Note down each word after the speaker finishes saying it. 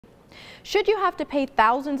Should you have to pay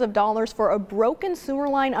thousands of dollars for a broken sewer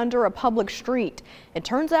line under a public street? It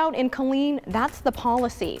turns out in Killeen, that's the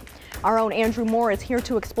policy. Our own Andrew Moore is here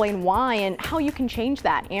to explain why and how you can change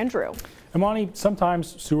that. Andrew. Imani,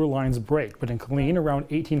 sometimes sewer lines break, but in Killeen, around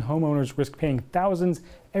 18 homeowners risk paying thousands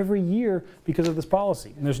every year because of this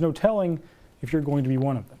policy. And there's no telling if you're going to be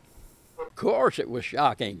one of them. Of course it was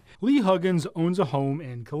shocking. Lee Huggins owns a home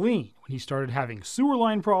in Killeen. When he started having sewer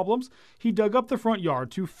line problems, he dug up the front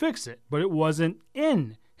yard to fix it, but it wasn't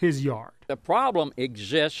in his yard. The problem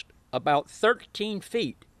exists about 13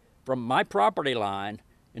 feet from my property line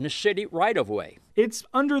in the city right-of-way. It's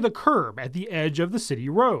under the curb at the edge of the city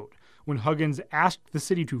road. When Huggins asked the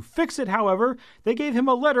city to fix it, however, they gave him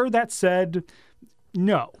a letter that said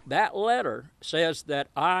no. That letter says that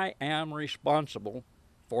I am responsible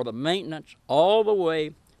for the maintenance all the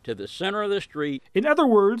way to the center of the street. In other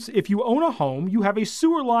words, if you own a home, you have a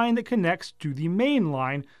sewer line that connects to the main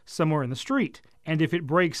line somewhere in the street. And if it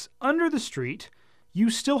breaks under the street, you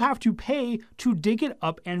still have to pay to dig it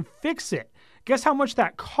up and fix it. Guess how much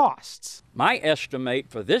that costs? My estimate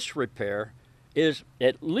for this repair is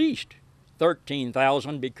at least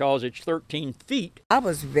 $13,000 because it's 13 feet. I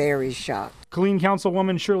was very shocked. Killeen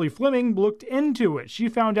Councilwoman Shirley Fleming looked into it. She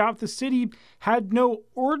found out the city had no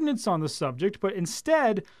ordinance on the subject, but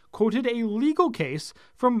instead quoted a legal case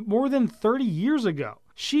from more than 30 years ago.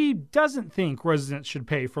 She doesn't think residents should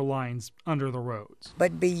pay for lines under the roads.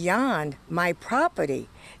 But beyond my property,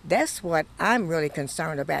 that's what I'm really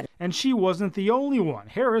concerned about. And she wasn't the only one.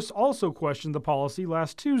 Harris also questioned the policy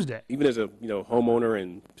last Tuesday. Even as a homeowner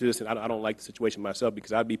and citizen, I don't like the situation myself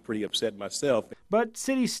because I'd be pretty upset myself. But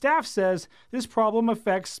city staff says this problem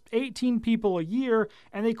affects 18 people a year,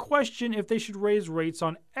 and they question if they should raise rates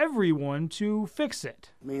on everyone to fix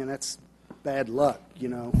it. Man, that's bad luck,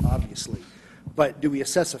 obviously. But do we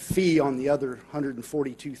assess a fee on the other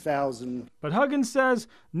 142,000? But Huggins says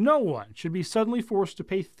no one should be suddenly forced to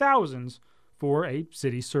pay thousands for a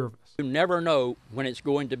city service. You never know when it's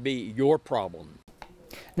going to be your problem.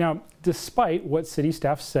 Now, despite what city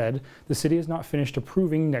staff said, the city has not finished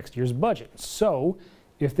approving next year's budget. So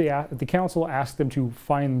if the council asks them to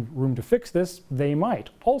find room to fix this, they might.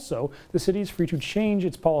 Also, the city is free to change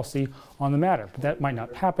its policy on the matter, but that might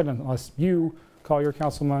not happen unless you call your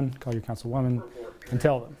councilman, call your councilwoman, and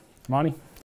tell them. Monty?